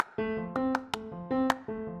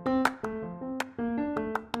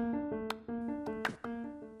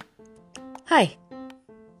Hi,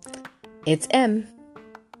 it's Em.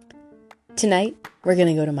 Tonight, we're going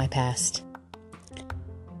to go to my past.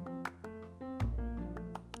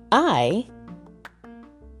 I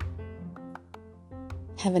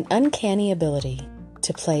have an uncanny ability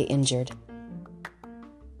to play injured.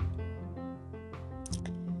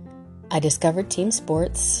 I discovered team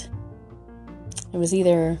sports. It was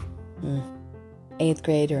either 8th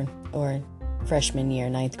grade or freshman year,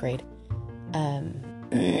 9th grade.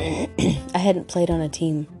 I hadn't played on a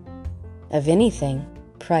team of anything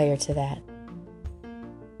prior to that.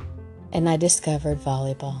 And I discovered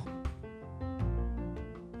volleyball.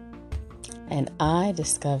 And I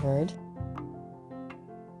discovered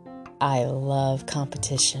I love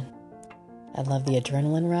competition. I love the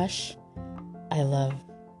adrenaline rush. I love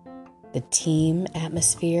the team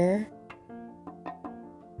atmosphere.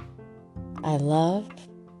 I love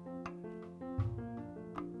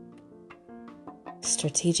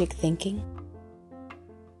strategic thinking.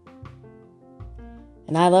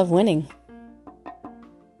 And I love winning.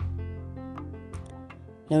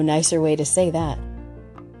 No nicer way to say that.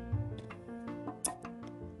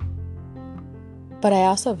 But I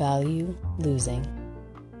also value losing,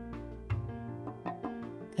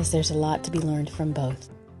 because there's a lot to be learned from both.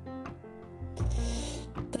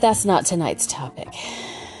 But that's not tonight's topic.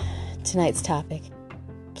 Tonight's topic,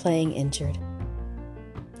 playing injured.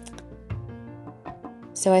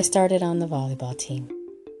 So I started on the volleyball team.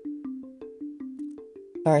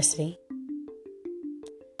 Varsity.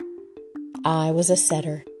 I was a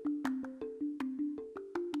setter.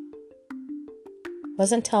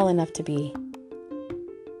 Wasn't tall enough to be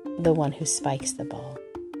the one who spikes the ball.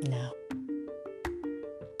 No.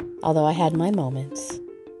 Although I had my moments.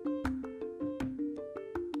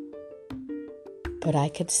 But I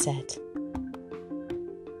could set.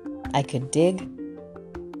 I could dig.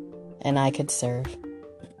 And I could serve.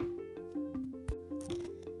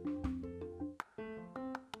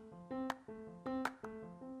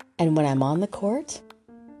 And when I'm on the court,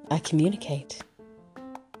 I communicate.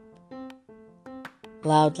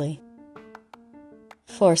 Loudly.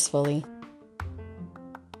 Forcefully.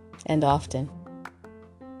 And often.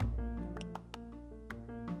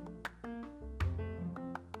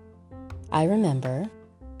 I remember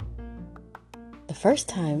the first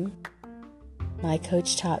time my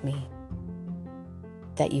coach taught me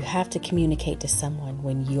that you have to communicate to someone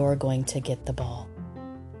when you're going to get the ball.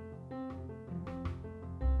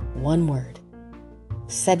 One word,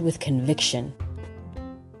 said with conviction.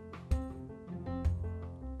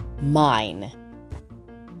 Mine.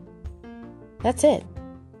 That's it.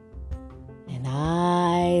 And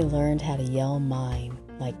I learned how to yell mine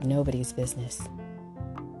like nobody's business.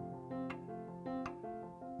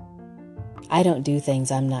 I don't do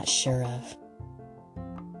things I'm not sure of.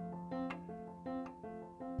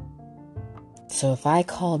 So if I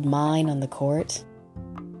called mine on the court,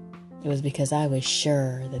 it was because I was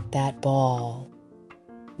sure that that ball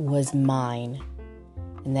was mine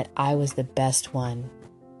and that I was the best one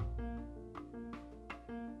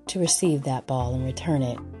to receive that ball and return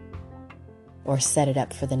it or set it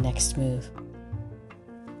up for the next move.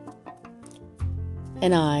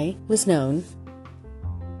 And I was known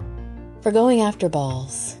for going after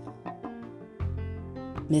balls,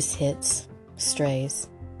 mishits, strays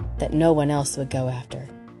that no one else would go after.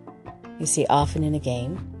 You see, often in a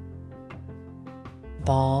game,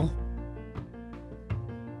 ball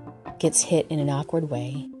gets hit in an awkward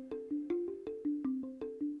way.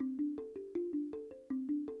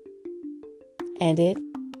 And it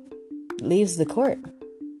leaves the court,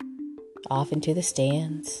 off into the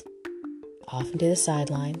stands, off into the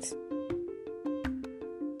sidelines.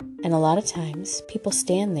 And a lot of times, people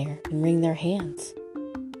stand there and wring their hands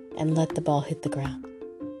and let the ball hit the ground.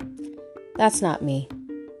 That's not me.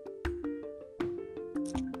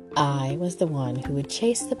 I was the one who would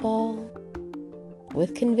chase the ball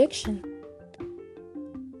with conviction.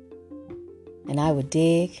 And I would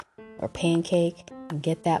dig or pancake and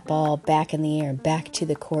get that ball back in the air and back to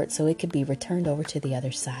the court so it could be returned over to the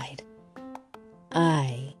other side.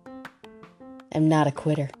 I am not a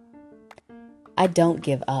quitter. I don't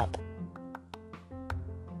give up.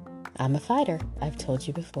 I'm a fighter, I've told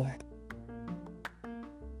you before.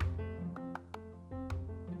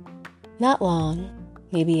 Not long,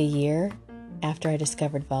 maybe a year after I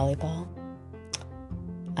discovered volleyball,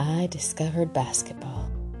 I discovered basketball.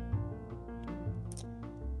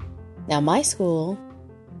 Now, my school,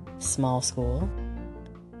 small school,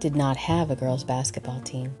 did not have a girls' basketball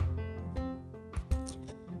team.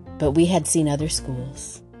 But we had seen other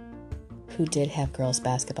schools who did have girls'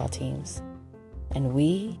 basketball teams, and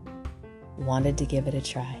we wanted to give it a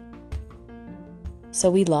try. So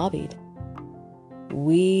we lobbied.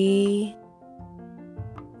 We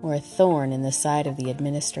were a thorn in the side of the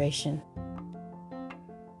administration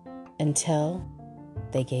until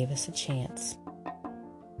they gave us a chance.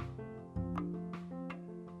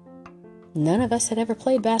 None of us had ever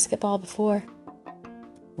played basketball before.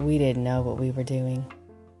 We didn't know what we were doing.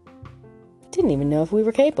 Didn't even know if we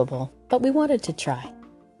were capable, but we wanted to try.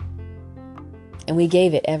 And we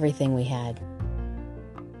gave it everything we had.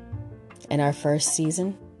 In our first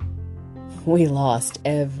season, we lost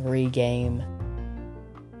every game.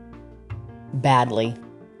 Badly.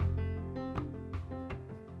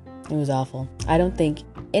 It was awful. I don't think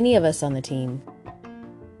any of us on the team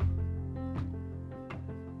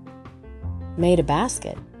made a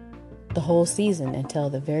basket the whole season until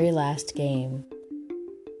the very last game.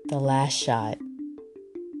 The last shot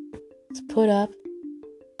was put up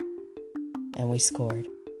and we scored.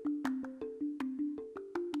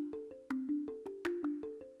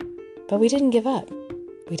 But we didn't give up.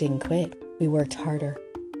 We didn't quit. We worked harder.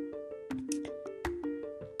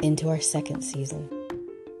 Into our second season,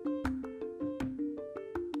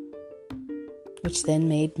 which then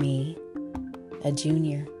made me a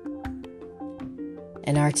junior.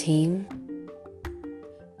 And our team,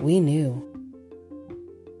 we knew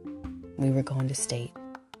we were going to state,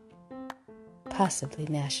 possibly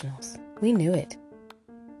nationals. We knew it.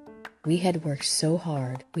 We had worked so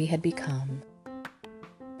hard. We had become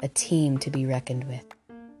a team to be reckoned with.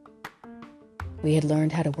 We had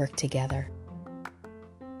learned how to work together.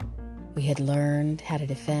 We had learned how to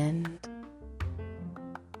defend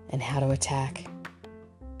and how to attack.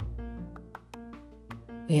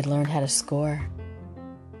 We had learned how to score.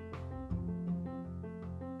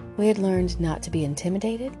 We had learned not to be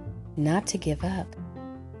intimidated, not to give up,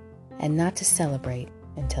 and not to celebrate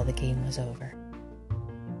until the game was over.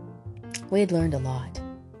 We had learned a lot,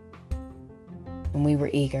 and we were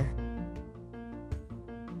eager.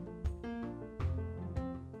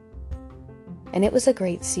 And it was a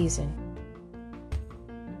great season.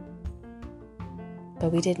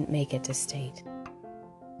 But we didn't make it to state.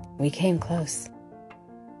 We came close.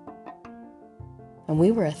 And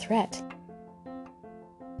we were a threat.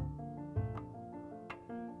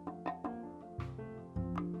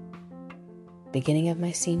 Beginning of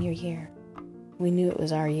my senior year, we knew it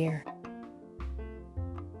was our year.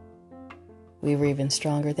 We were even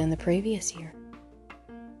stronger than the previous year.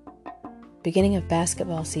 Beginning of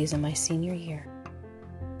basketball season my senior year.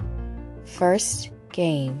 First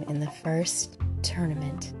game in the first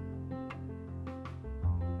tournament.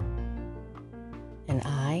 And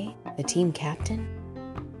I, the team captain,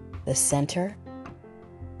 the center,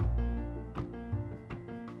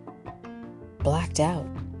 blacked out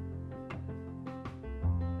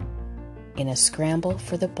in a scramble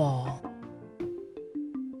for the ball.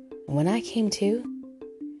 And when I came to,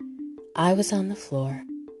 I was on the floor,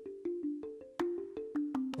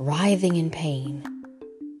 writhing in pain,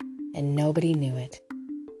 and nobody knew it.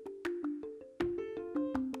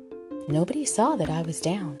 Nobody saw that I was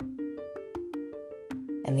down.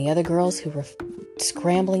 And the other girls who were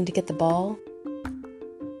scrambling to get the ball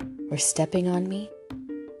were stepping on me,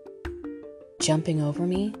 jumping over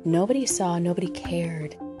me. Nobody saw, nobody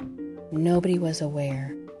cared. Nobody was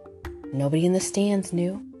aware. Nobody in the stands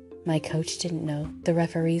knew. My coach didn't know. The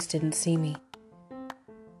referees didn't see me.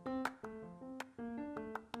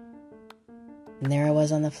 And there I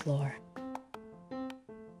was on the floor.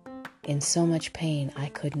 In so much pain, I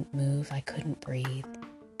couldn't move, I couldn't breathe.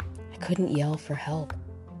 I couldn't yell for help.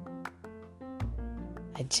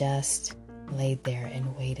 I just laid there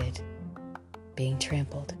and waited, being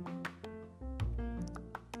trampled.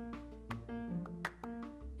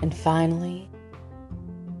 And finally,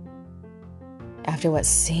 after what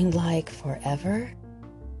seemed like forever,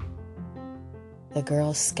 the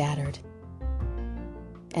girls scattered,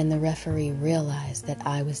 and the referee realized that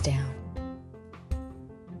I was down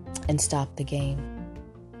and stopped the game.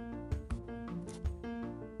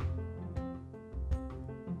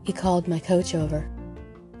 He called my coach over,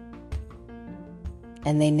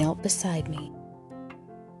 and they knelt beside me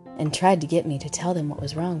and tried to get me to tell them what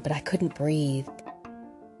was wrong, but I couldn't breathe.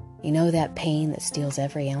 You know that pain that steals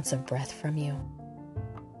every ounce of breath from you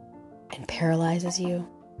and paralyzes you?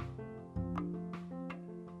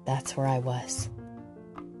 That's where I was.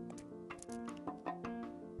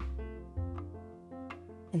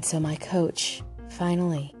 And so my coach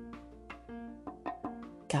finally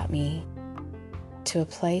got me to a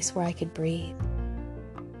place where I could breathe.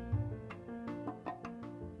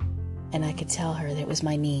 And I could tell her that it was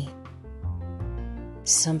my knee.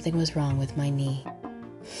 Something was wrong with my knee.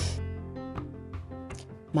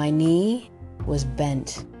 My knee was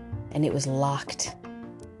bent and it was locked.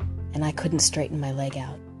 and I couldn't straighten my leg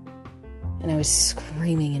out, and I was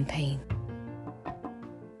screaming in pain.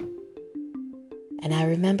 And I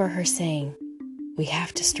remember her saying, "We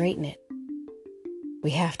have to straighten it.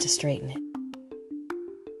 We have to straighten it."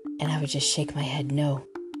 And I would just shake my head, "No,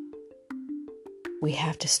 we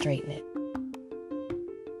have to straighten it."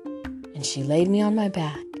 And she laid me on my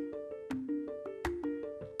back,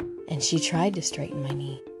 and she tried to straighten my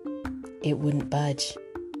knee. It wouldn't budge.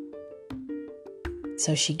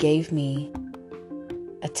 So she gave me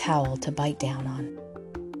a towel to bite down on.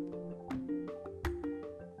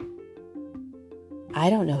 I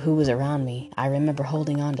don't know who was around me. I remember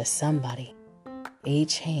holding on to somebody,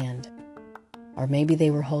 each hand. Or maybe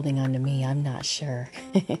they were holding on to me, I'm not sure.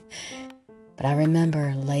 But I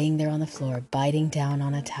remember laying there on the floor, biting down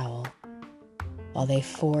on a towel, while they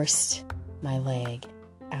forced my leg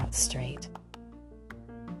out straight.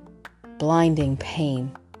 Blinding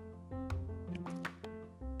pain.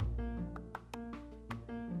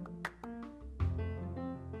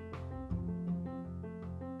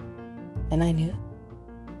 And I knew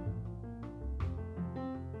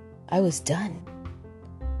I was done.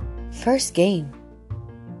 First game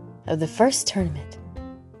of the first tournament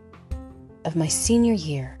of my senior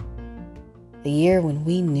year, the year when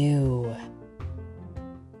we knew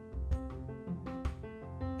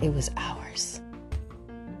it was ours.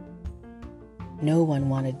 No one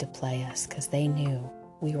wanted to play us because they knew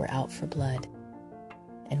we were out for blood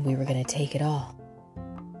and we were going to take it all.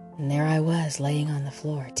 And there I was, laying on the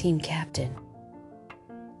floor, team captain,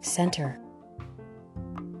 center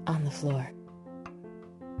on the floor.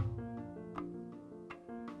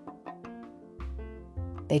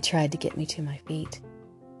 They tried to get me to my feet.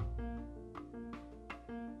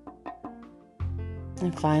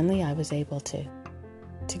 And finally I was able to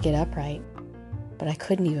get upright, but I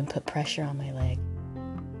couldn't even put pressure on my leg.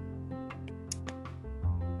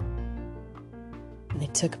 And they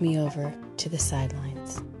took me over to the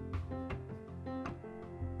sidelines.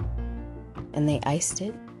 And they iced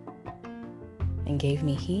it and gave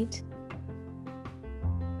me heat,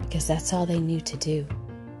 because that's all they knew to do.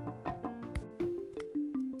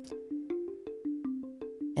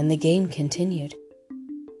 And the game continued.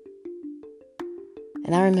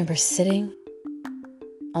 And I remember sitting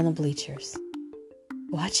on the bleachers,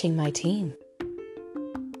 watching my team.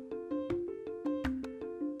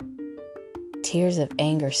 Tears of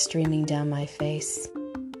anger streaming down my face.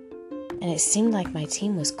 And it seemed like my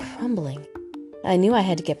team was crumbling. I knew I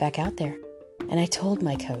had to get back out there. And I told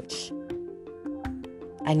my coach,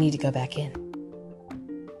 "I need to go back in."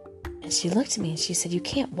 And she looked at me and she said, "You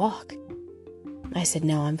can't walk." I said,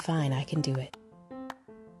 "No, I'm fine. I can do it.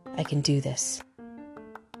 I can do this."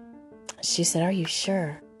 She said, "Are you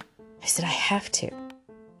sure?" I said, "I have to."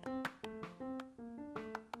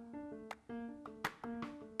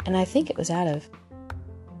 And I think it was out of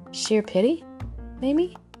sheer pity,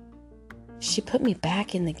 maybe. She put me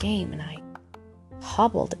back in the game and I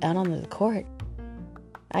hobbled out onto the court.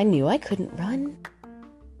 I knew I couldn't run,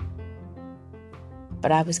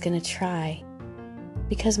 but I was going to try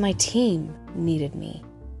because my team needed me.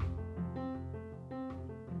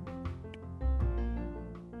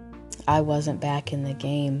 I wasn't back in the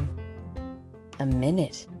game a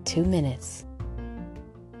minute, 2 minutes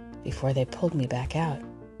before they pulled me back out.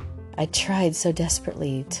 I tried so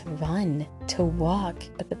desperately to run, to walk,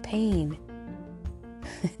 but the pain,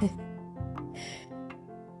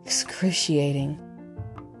 excruciating.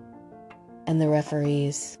 And the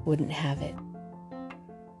referees wouldn't have it.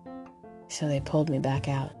 So they pulled me back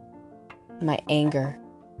out. My anger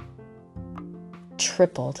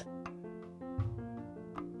tripled.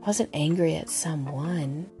 I wasn't angry at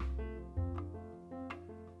someone.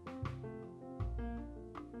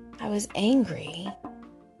 I was angry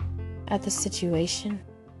at the situation.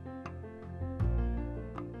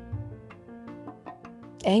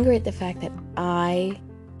 Angry at the fact that I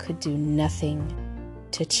could do nothing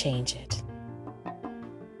to change it.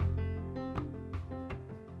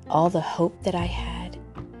 All the hope that I had,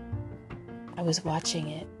 I was watching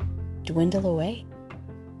it dwindle away.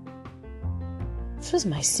 This was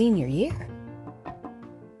my senior year.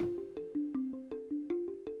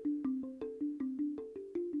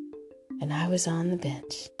 And I was on the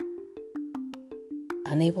bench,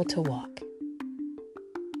 unable to walk,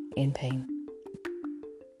 in pain.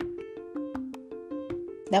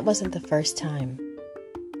 That wasn't the first time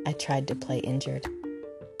I tried to play injured.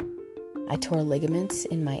 I tore ligaments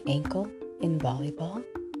in my ankle in volleyball.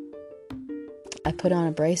 I put on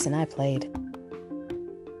a brace and I played.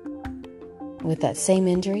 With that same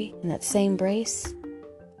injury and that same brace,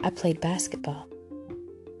 I played basketball.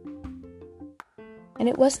 And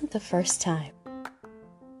it wasn't the first time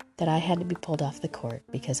that I had to be pulled off the court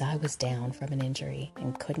because I was down from an injury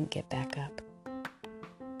and couldn't get back up.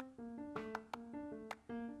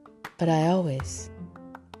 But I always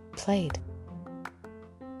played.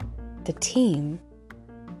 The team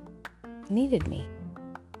needed me.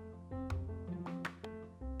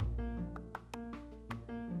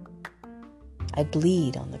 I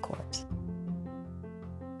bleed on the court.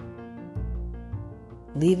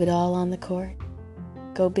 Leave it all on the court.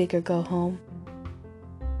 Go big or go home.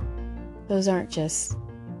 Those aren't just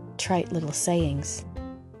trite little sayings.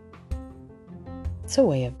 It's a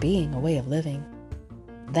way of being, a way of living.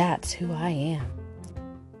 That's who I am.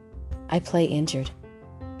 I play injured.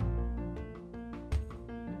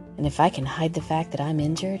 And if I can hide the fact that I'm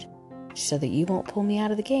injured so that you won't pull me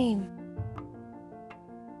out of the game,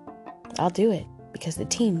 I'll do it because the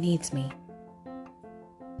team needs me.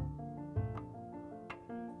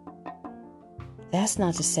 That's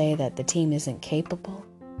not to say that the team isn't capable.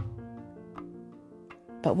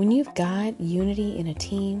 But when you've got unity in a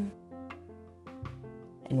team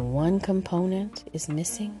and one component is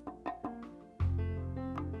missing,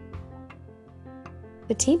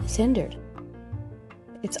 the team is hindered.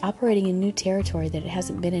 It's operating in new territory that it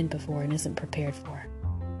hasn't been in before and isn't prepared for.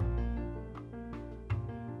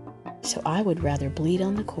 So I would rather bleed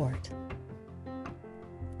on the court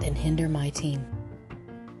than hinder my team.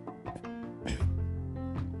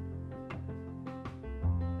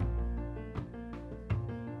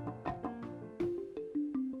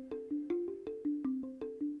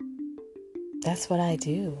 That's what I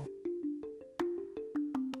do.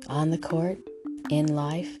 On the court, in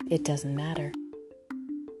life, it doesn't matter.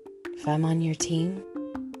 If I'm on your team,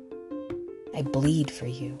 I bleed for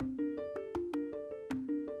you.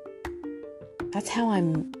 That's how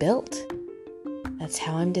I'm built. That's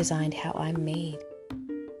how I'm designed, how I'm made.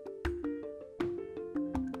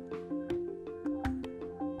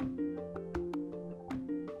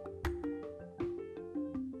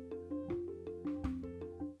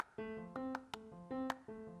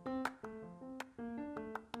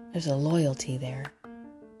 There's a loyalty there.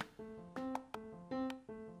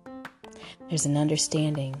 There's an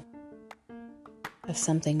understanding of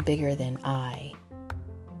something bigger than I,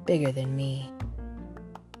 bigger than me,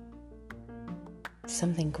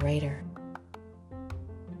 something greater.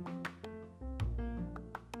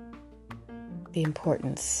 The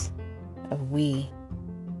importance of we,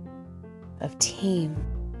 of team,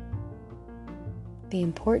 the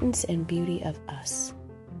importance and beauty of us.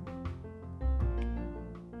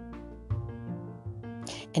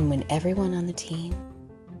 And when everyone on the team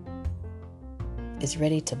is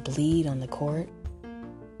ready to bleed on the court,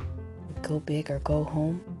 go big or go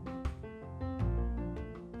home,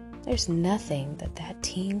 there's nothing that that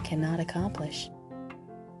team cannot accomplish.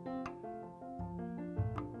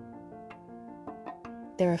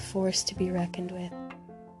 They're a force to be reckoned with.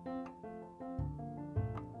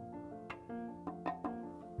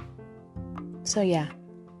 So yeah,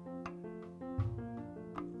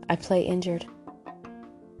 I play injured.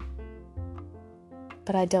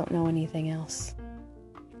 But I don't know anything else.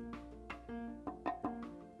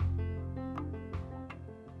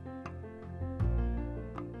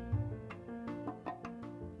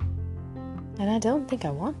 And I don't think I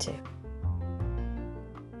want to.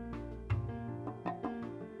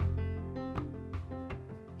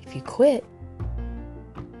 If you quit,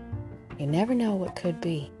 you never know what could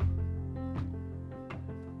be.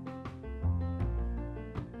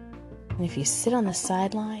 And if you sit on the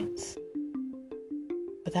sidelines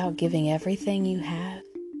without giving everything you have,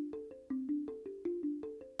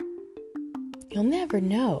 you'll never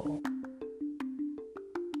know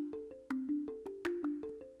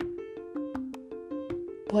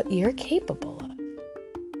what you're capable of.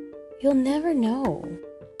 You'll never know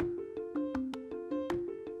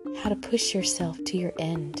how to push yourself to your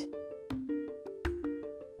end.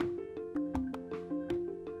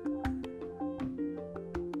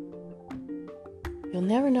 You'll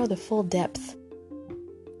never know the full depth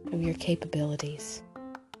of your capabilities.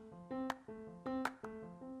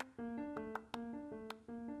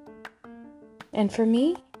 And for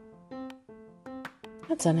me,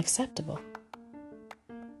 that's unacceptable.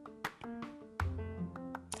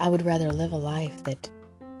 I would rather live a life that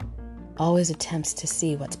always attempts to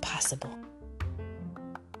see what's possible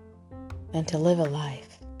than to live a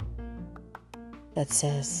life that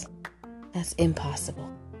says that's impossible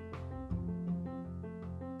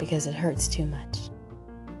because it hurts too much.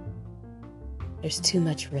 There's too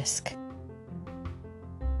much risk.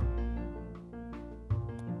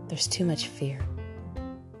 There's too much fear.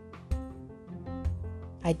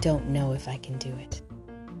 I don't know if I can do it.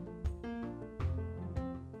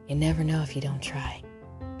 You never know if you don't try.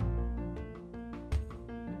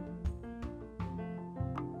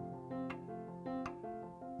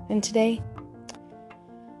 And today,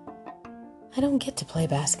 I don't get to play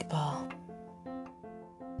basketball.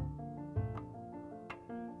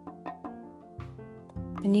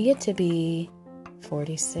 When you get to be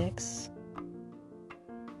 46,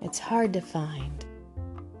 it's hard to find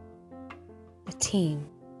a team,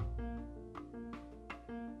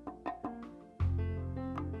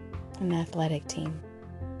 an athletic team,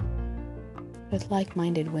 with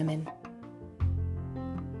like-minded women.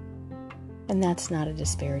 And that's not a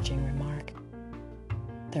disparaging remark.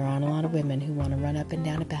 There aren't a lot of women who want to run up and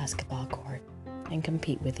down a basketball court and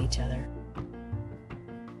compete with each other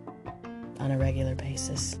on a regular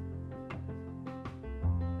basis.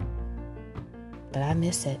 But I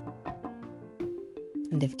miss it.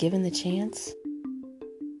 And if given the chance,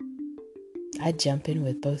 I'd jump in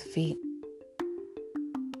with both feet.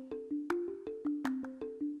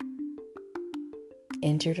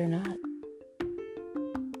 Injured or not,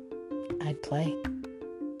 I'd play.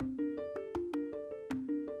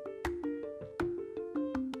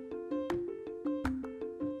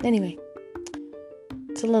 Anyway,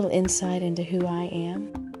 it's a little insight into who I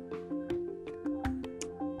am.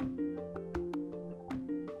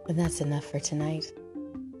 And that's enough for tonight.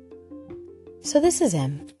 So this is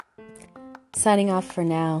Em, signing off for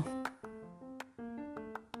now.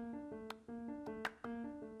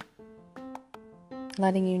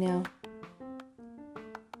 Letting you know,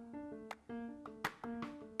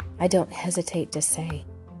 I don't hesitate to say,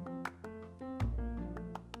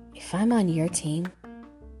 if I'm on your team,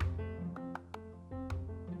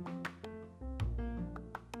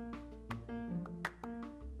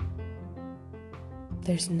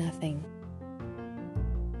 there's nothing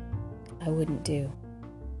I wouldn't do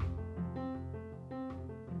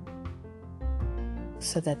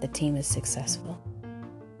so that the team is successful.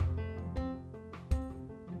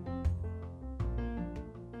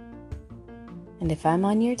 And if I'm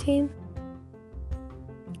on your team,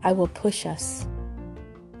 I will push us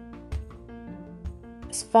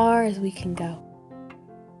as far as we can go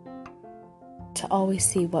to always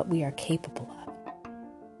see what we are capable of.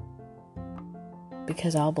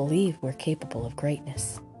 Because I'll believe we're capable of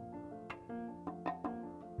greatness.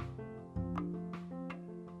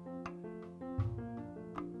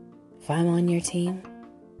 If I'm on your team,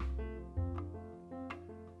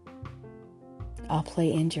 I'll play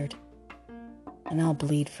injured and I'll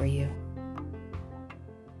bleed for you.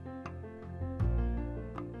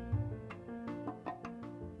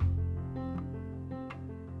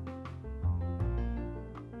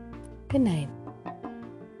 Good night.